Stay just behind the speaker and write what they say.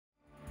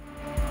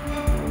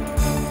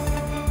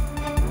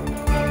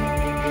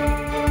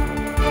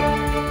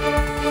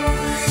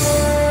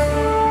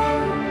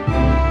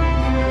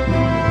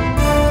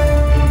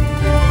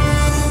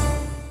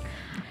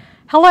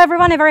Hello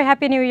everyone, a very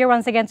happy new year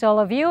once again to all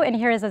of you, and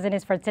here is the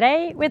news for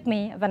today with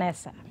me,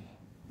 Vanessa.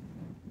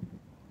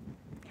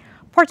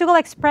 Portugal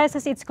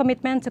expresses its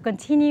commitment to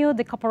continue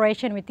the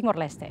cooperation with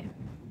Timor-Leste.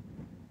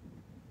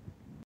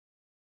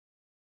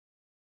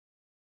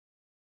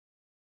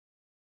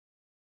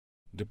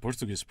 The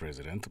Portuguese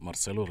president,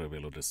 Marcelo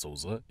Rebelo de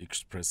Sousa,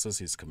 expresses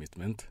his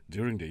commitment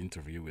during the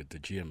interview with the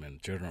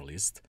GMN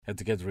journalist at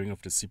the gathering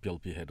of the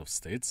CPLP head of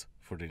states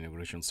for the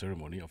inauguration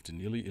ceremony of the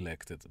newly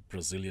elected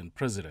Brazilian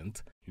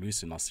president,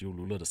 Luiz Inácio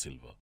Lula da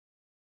Silva.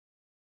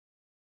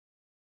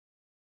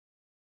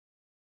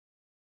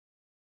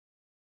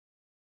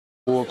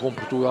 Com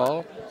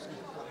Portugal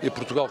e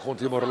Portugal com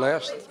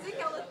Timor-Leste.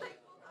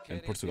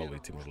 And Portugal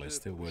with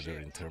Timor-Leste, whether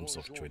in terms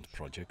of joint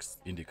projects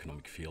in the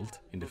economic field,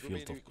 in the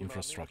field of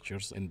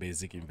infrastructures and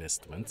basic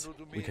investments,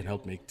 we can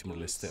help make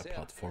Timor-Leste a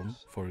platform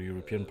for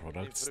European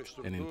products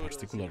and in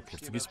particular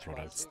Portuguese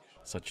products,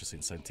 such as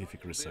in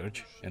scientific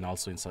research and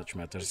also in such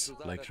matters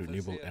like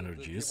renewable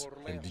energies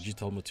and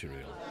digital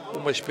material.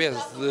 Uma espécie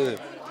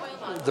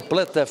de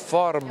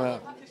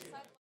plataforma.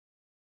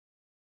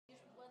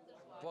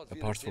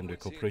 Apart from the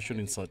cooperation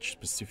in such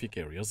specific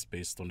areas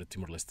based on the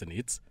Timor-Leste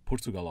needs,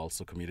 Portugal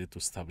also committed to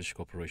establish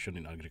cooperation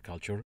in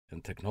agriculture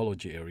and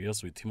technology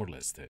areas with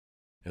Timor-Leste.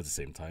 At the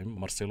same time,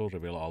 Marcelo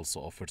Rebelo also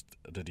offered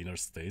the dinner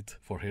state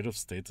for head of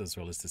state as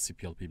well as the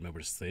CPLP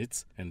member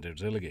states and their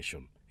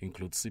delegation,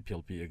 includes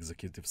CPLP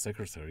Executive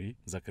Secretary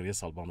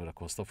Zacarias Albano da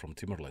Costa from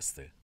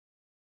Timor-Leste.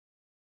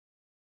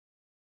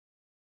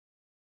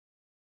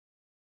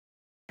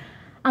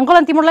 Angola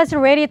and Timor-Leste are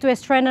ready to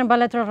strengthen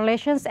bilateral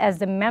relations as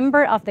the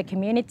member of the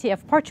community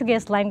of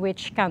Portuguese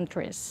language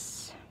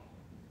countries.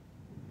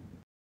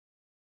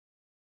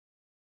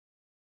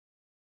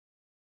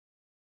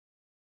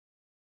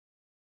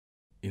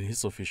 In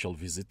his official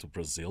visit to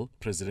Brazil,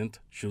 President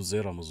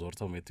José Ramos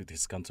Horta met with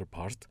his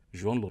counterpart,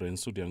 João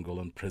Lourenço, the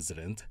Angolan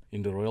president,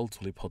 in the Royal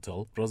Tulip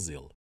Hotel,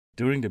 Brazil.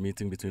 During the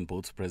meeting between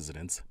both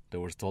presidents, there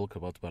was talk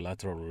about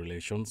bilateral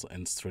relations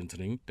and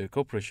strengthening the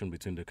cooperation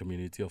between the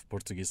community of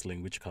Portuguese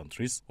language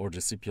countries or the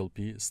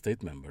CPLP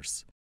state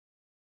members.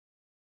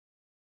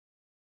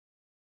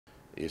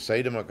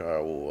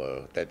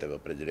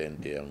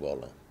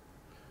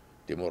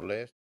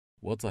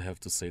 What I have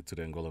to say to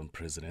the Angolan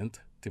president,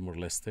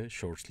 Timor-Leste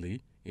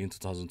shortly in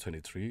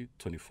 2023,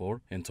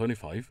 24 and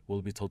 25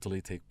 will be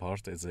totally take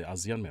part as an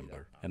ASEAN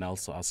member and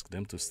also ask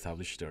them to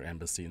establish their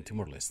embassy in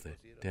Timor-Leste.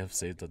 They have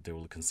said that they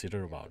will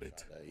consider about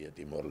it.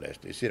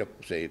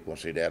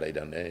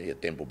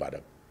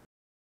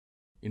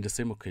 In the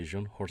same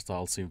occasion, Horta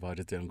also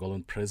invited the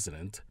Angolan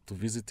president to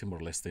visit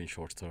Timor-Leste in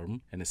short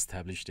term and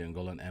establish the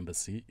Angolan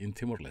embassy in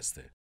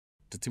Timor-Leste.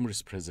 The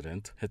Timorese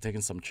president had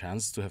taken some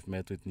chance to have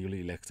met with newly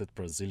elected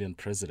Brazilian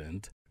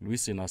president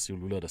Luiz Inácio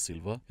Lula da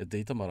Silva at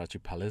the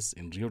Itamaraty Palace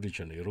in Rio de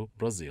Janeiro,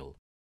 Brazil.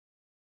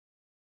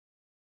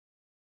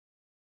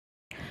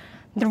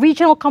 The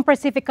regional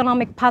comprehensive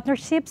economic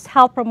partnerships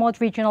help promote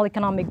regional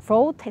economic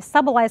growth and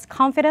stabilize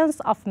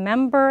confidence of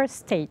member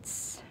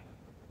states.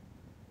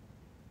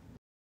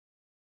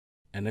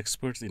 An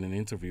expert in an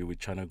interview with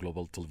China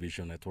Global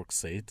Television Network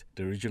said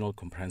the regional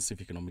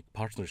comprehensive economic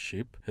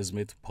partnership has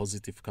made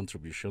positive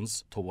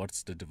contributions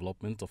towards the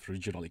development of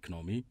regional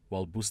economy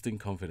while boosting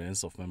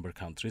confidence of member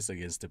countries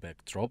against the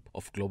backdrop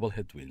of global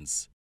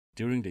headwinds.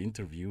 During the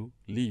interview,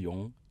 Li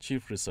Yong,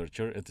 chief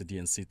researcher at the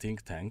DNC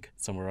think tank,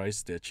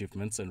 summarized the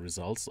achievements and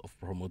results of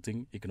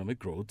promoting economic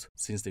growth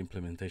since the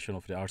implementation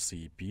of the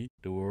RCEP,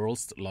 the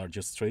world's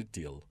largest trade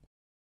deal.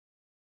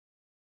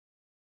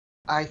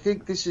 I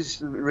think this is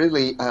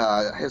really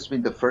has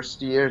been the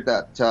first year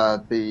that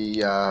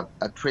the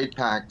trade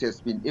pact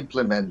has been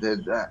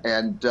implemented,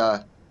 and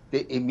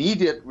the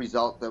immediate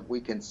result that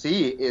we can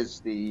see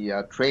is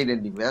the trade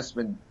and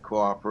investment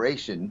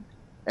cooperation,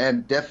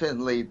 and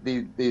definitely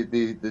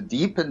the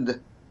deepened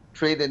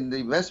trade and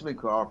investment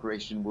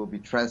cooperation will be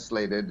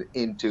translated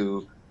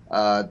into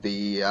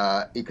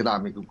the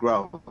economic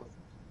growth.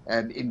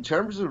 And in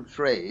terms of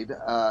trade,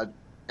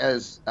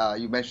 as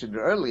you mentioned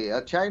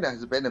earlier, China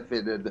has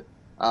benefited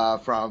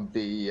from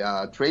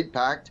the trade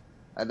pact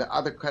and the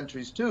other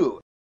countries too.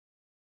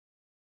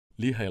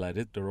 Li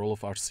highlighted the role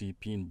of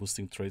RCEP in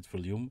boosting trade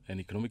volume and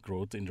economic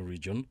growth in the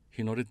region.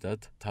 He noted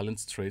that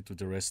Thailand's trade with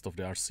the rest of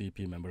the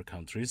RCEP member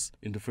countries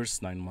in the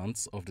first 9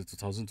 months of the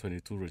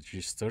 2022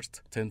 registered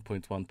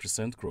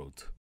 10.1%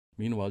 growth.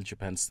 Meanwhile,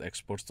 Japan's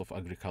exports of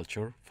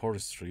agriculture,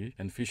 forestry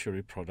and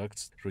fishery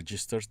products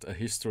registered a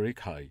historic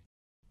high.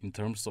 In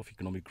terms of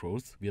economic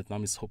growth,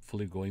 Vietnam is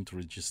hopefully going to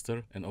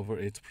register an over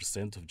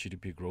 8% of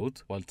GDP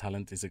growth, while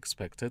Thailand is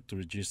expected to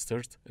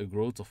register a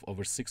growth of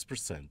over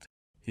 6%.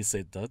 He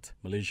said that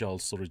Malaysia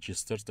also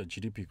registered a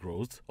GDP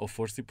growth of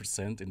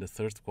 40% in the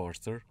third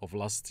quarter of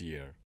last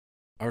year.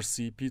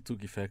 RCEP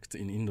took effect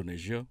in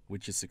Indonesia,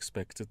 which is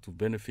expected to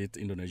benefit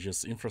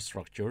Indonesia's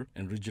infrastructure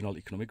and regional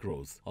economic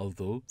growth,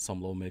 although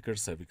some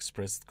lawmakers have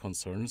expressed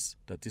concerns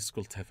that this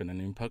could have an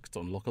impact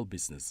on local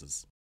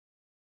businesses.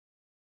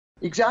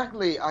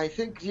 Exactly. I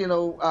think,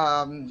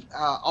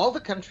 all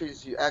the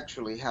countries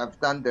actually have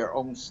done their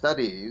own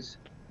studies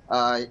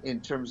in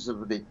terms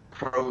of the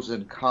pros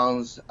and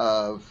cons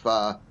of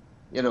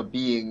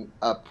being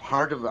a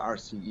part of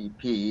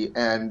RCEP,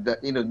 and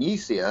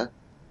Indonesia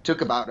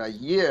took about a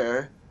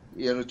year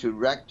to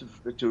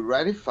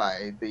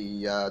ratify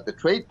the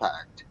trade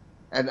pact,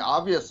 and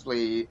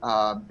obviously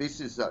this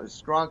is a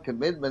strong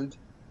commitment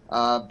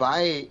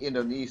by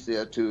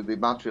Indonesia to the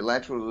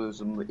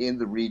multilateralism in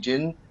the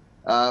region,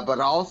 but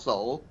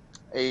also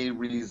a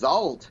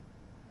result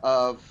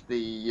of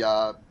the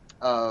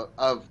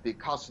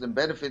cost and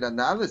benefit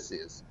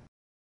analysis.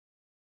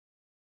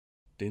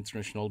 The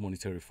International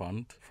Monetary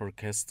Fund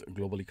forecasts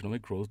global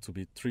economic growth to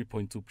be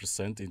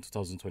 3.2% in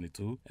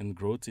 2022 and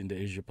growth in the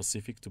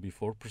Asia-Pacific to be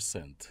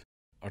 4%.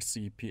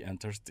 RCEP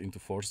entered into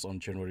force on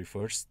January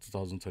 1st,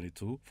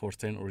 2022.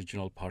 10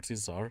 original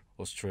parties are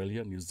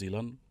Australia, New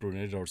Zealand,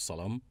 Brunei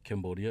Darussalam,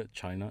 Cambodia,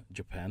 China,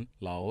 Japan,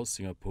 Laos,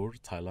 Singapore,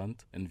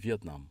 Thailand, and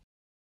Vietnam.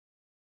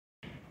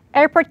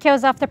 Airport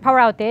chaos after power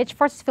outage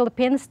forces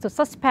Philippines to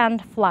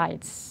suspend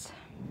flights.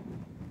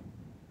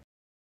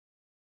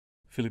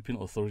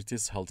 Philippine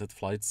authorities halted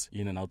flights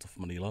in and out of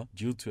Manila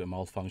due to a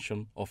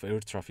malfunction of air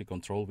traffic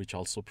control, which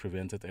also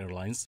prevented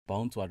airlines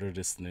bound to other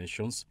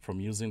destinations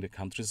from using the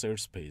country's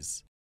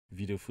airspace.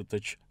 Video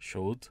footage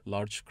showed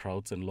large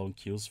crowds and long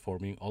queues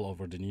forming all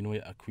over the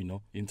Ninoy Aquino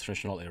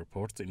International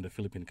Airport in the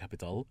Philippine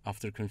capital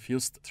after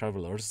confused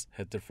travelers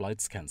had their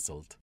flights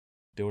cancelled.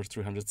 There were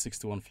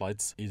 361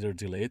 flights either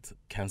delayed,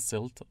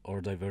 cancelled, or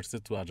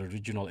diverted to other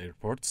regional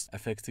airports,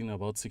 affecting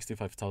about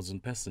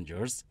 65,000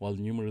 passengers, while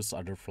numerous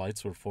other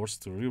flights were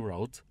forced to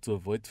reroute to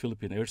avoid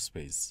Philippine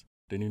airspace.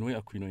 The Ninoy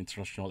Aquino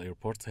International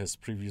Airport has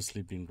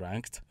previously been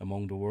ranked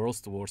among the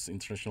world's worst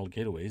international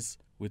gateways,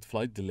 with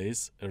flight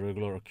delays a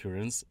regular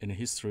occurrence and a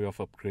history of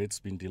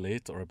upgrades being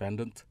delayed or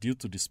abandoned due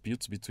to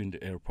disputes between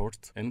the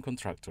airport and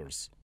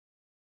contractors.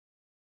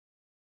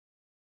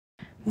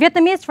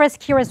 Vietnamese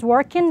rescuers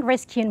working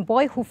rescuing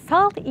boy who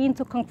fell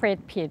into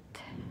concrete pit.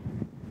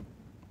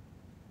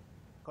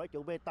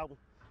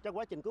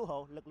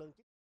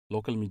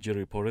 Local media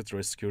reported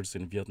rescuers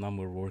in Vietnam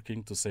were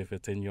working to save a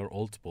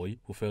 10-year-old boy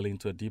who fell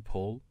into a deep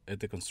hole at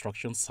the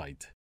construction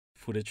site.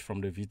 Footage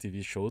from the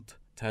VTV showed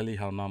Tha Ly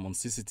Hao Nam on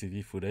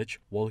CCTV footage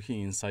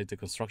walking inside the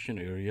construction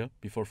area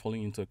before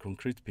falling into a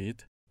concrete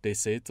pit. They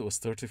say it was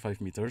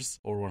 35 meters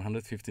or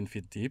 115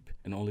 feet deep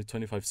and only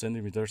 25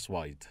 centimeters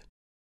wide.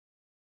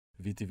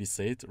 VTV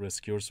said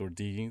rescuers were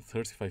digging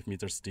 35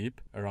 meters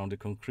deep around the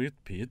concrete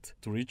pit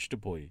to reach the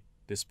boy.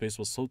 The space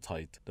was so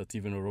tight that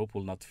even a rope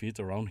will not fit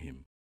around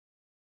him.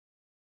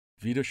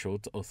 Video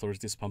showed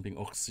authorities pumping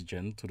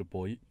oxygen to the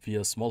boy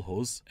via a small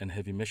hose and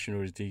heavy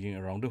machinery digging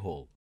around the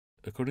hole.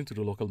 According to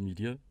the local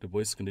media, the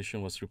boy's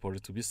condition was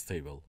reported to be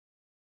stable.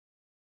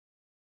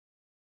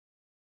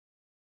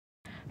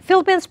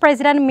 Philippines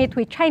president met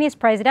with Chinese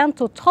president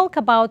to talk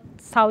about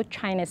South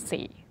China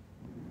Sea.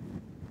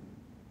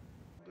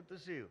 Good to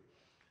see you.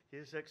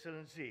 His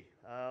Excellency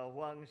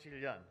Wang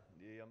Xilian,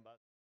 the ambassador.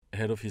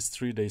 Ahead of his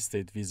 3-day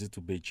state visit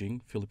to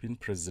Beijing, Philippine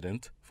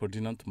President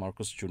Ferdinand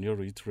Marcos Jr.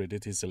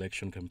 reiterated his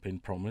election campaign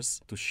promise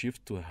to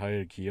shift to a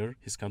higher gear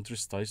his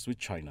country's ties with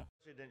China.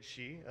 President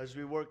Xi, as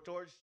we work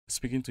towards...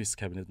 Speaking to his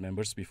cabinet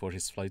members before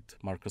his flight,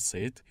 Marcos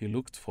said he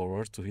looked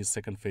forward to his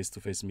second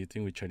face-to-face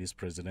meeting with Chinese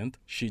President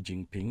Xi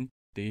Jinping.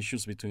 The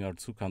issues between our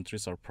two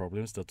countries are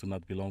problems that do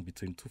not belong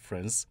between two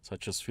friends,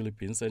 such as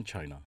Philippines and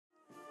China.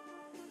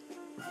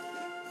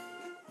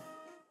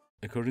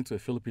 According to a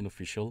Philippine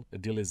official, a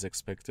deal is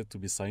expected to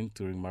be signed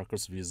during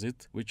Marcos'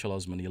 visit, which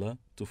allows Manila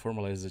to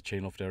formalize a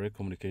chain of direct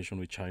communication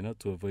with China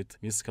to avoid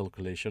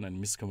miscalculation and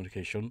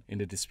miscommunication in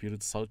the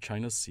disputed South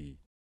China Sea.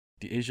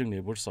 The Asian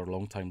neighbors are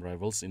longtime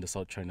rivals in the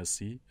South China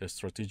Sea, a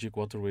strategic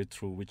waterway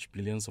through which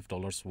billions of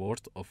dollars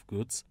worth of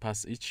goods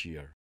pass each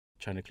year.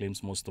 China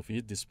claims most of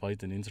it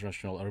despite an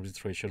international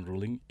arbitration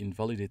ruling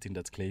invalidating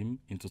that claim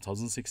in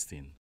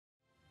 2016.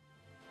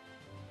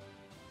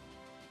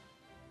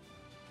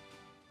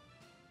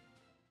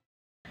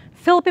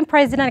 Philippine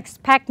president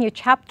expects new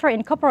chapter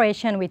in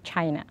cooperation with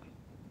China.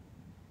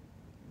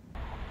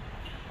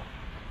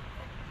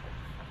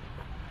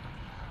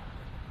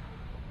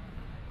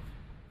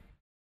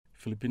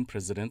 Philippine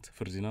President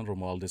Ferdinand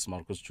Romualdez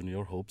Marcos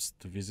Jr. hopes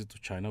the visit to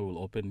China will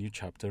open a new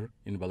chapter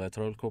in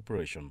bilateral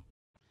cooperation.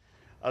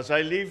 As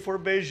I leave for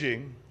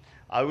Beijing,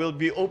 I will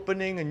be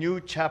opening a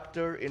new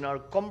chapter in our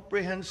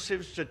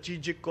comprehensive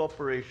strategic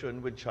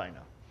cooperation with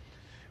China.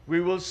 We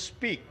will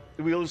seek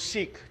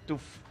to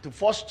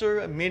foster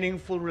a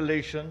meaningful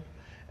relation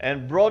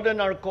and broaden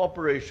our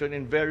cooperation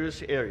in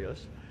various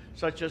areas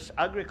such as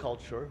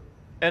agriculture,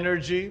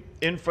 energy,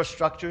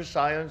 infrastructure,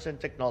 science and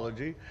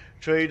technology,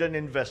 trade and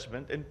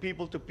investment, and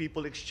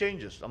people-to-people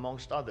exchanges,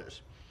 amongst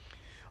others.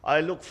 I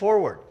look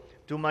forward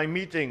to my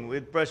meeting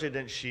with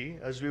President Xi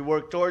as we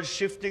work towards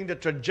shifting the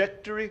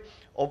trajectory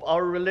of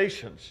our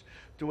relations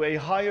to a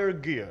higher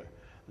gear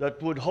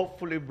that would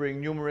hopefully bring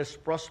numerous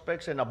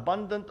prospects and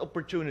abundant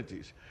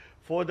opportunities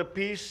for the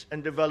peace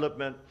and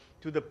development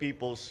to the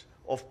peoples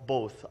of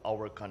both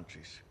our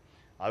countries.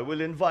 I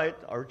will invite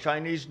our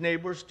Chinese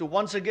neighbors to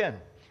once again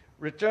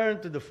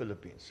return to the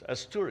Philippines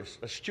as tourists,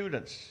 as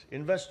students,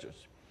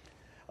 investors.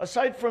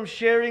 Aside from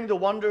sharing the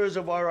wonders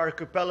of our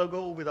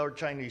archipelago with our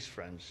Chinese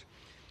friends,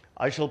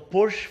 I shall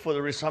push for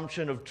the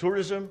resumption of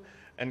tourism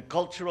and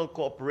cultural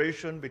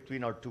cooperation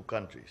between our two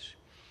countries.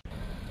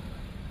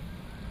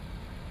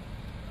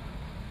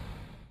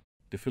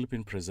 The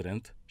Philippine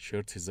president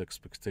shared his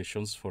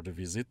expectations for the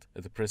visit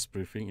at a press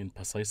briefing in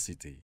Pasay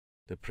City.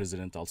 The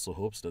president also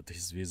hopes that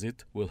his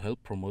visit will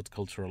help promote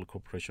cultural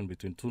cooperation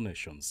between two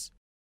nations.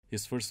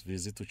 His first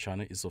visit to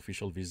China is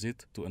official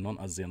visit to a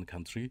non-ASEAN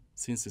country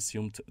since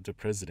assumed the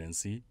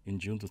presidency in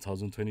June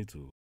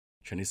 2022.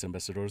 Chinese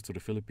ambassador to the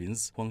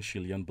Philippines, Huang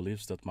Xilian,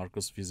 believes that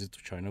Marcos' visit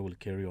to China will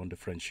carry on the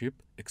friendship,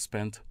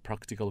 expand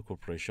practical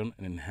cooperation,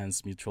 and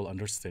enhance mutual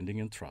understanding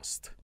and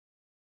trust.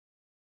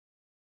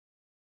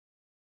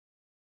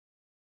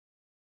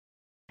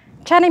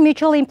 China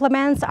mutually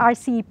implements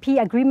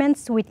RCEP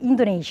agreements with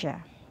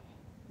Indonesia.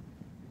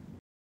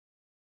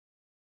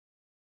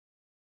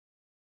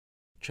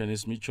 China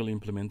is mutually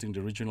implementing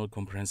the Regional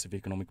Comprehensive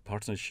Economic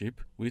Partnership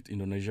with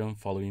Indonesia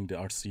following the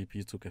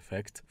RCEP took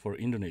effect for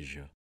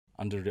Indonesia.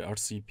 Under the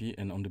RCEP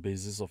and on the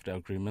basis of the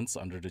agreements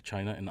under the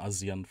China and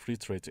ASEAN Free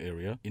Trade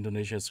Area,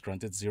 Indonesia has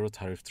granted zero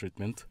tariff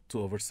treatment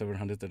to over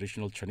 700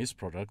 additional Chinese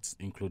products,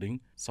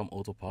 including some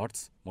auto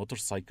parts,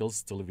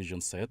 motorcycles, television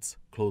sets,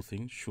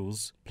 clothing,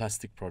 shoes,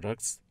 plastic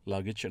products,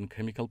 luggage, and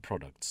chemical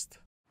products.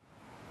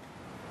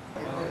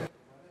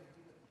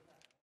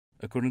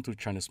 According to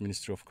China's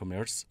Ministry of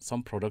Commerce,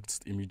 some products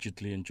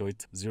immediately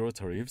enjoyed zero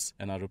tariffs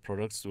and other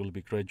products will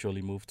be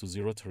gradually moved to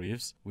zero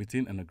tariffs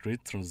within an agreed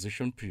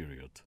transition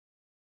period.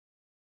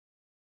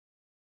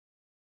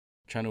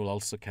 China will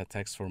also cut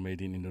tax for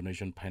made in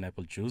Indonesian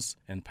pineapple juice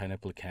and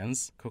pineapple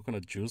cans,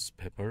 coconut juice,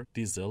 pepper,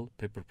 diesel,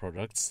 paper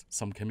products,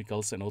 some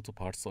chemicals and auto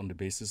parts on the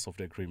basis of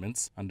the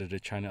agreements under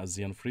the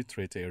China-ASEAN Free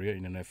Trade Area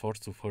in an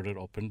effort to further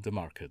open the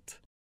market.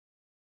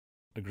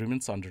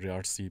 Agreements under the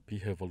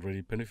RCEP have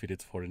already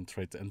benefited foreign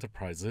trade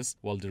enterprises,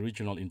 while the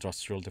regional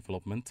industrial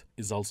development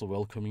is also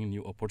welcoming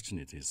new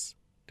opportunities.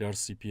 The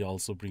RCEP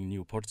also brings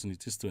new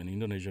opportunities to an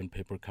Indonesian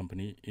paper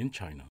company in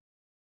China.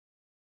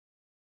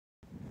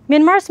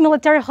 Myanmar's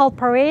military held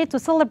parade to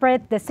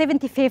celebrate the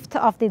 75th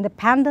of the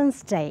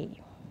Independence Day.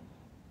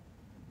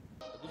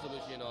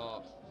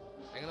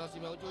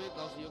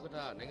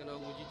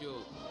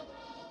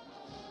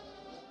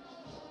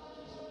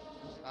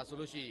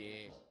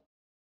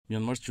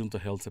 Myanmar's junta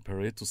held a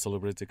parade to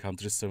celebrate the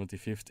country's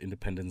 75th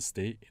Independence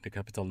Day in the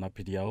capital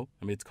Naypyidaw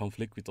amid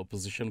conflict with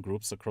opposition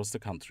groups across the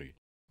country.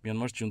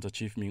 Myanmar's junta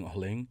chief Min Aung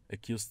Hlaing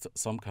accused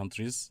some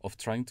countries of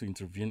trying to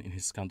intervene in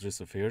his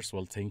country's affairs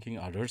while thanking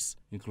others,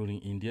 including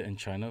India and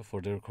China,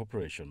 for their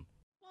cooperation.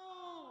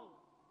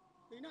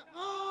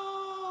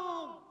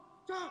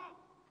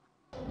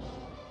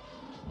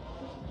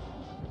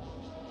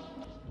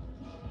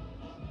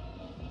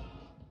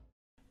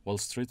 While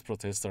street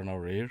protests are now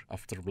rare,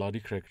 after bloody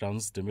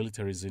crackdowns the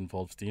military is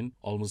involved in,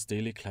 almost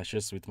daily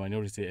clashes with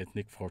minority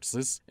ethnic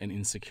forces and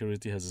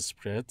insecurity has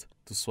spread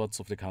to swaths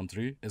of the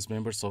country as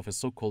members of a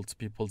so-called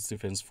People's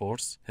Defense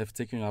Force have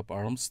taken up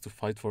arms to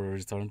fight for a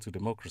return to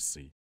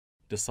democracy.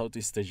 The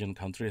Southeast Asian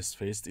country has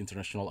faced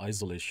international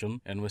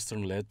isolation and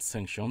Western-led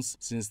sanctions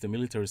since the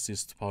military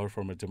seized power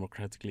from a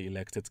democratically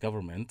elected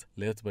government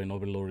led by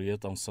Nobel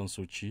laureate Aung San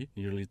Suu Kyi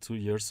nearly 2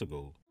 years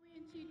ago.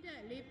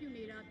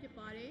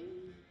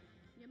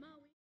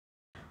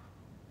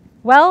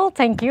 Well,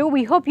 thank you.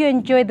 We hope you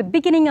enjoyed the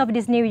beginning of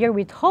this new year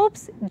with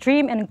hopes,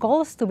 dreams, and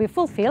goals to be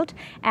fulfilled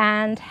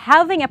and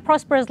having a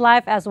prosperous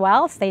life as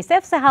well. Stay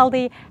safe, stay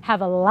healthy.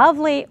 Have a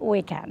lovely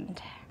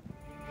weekend.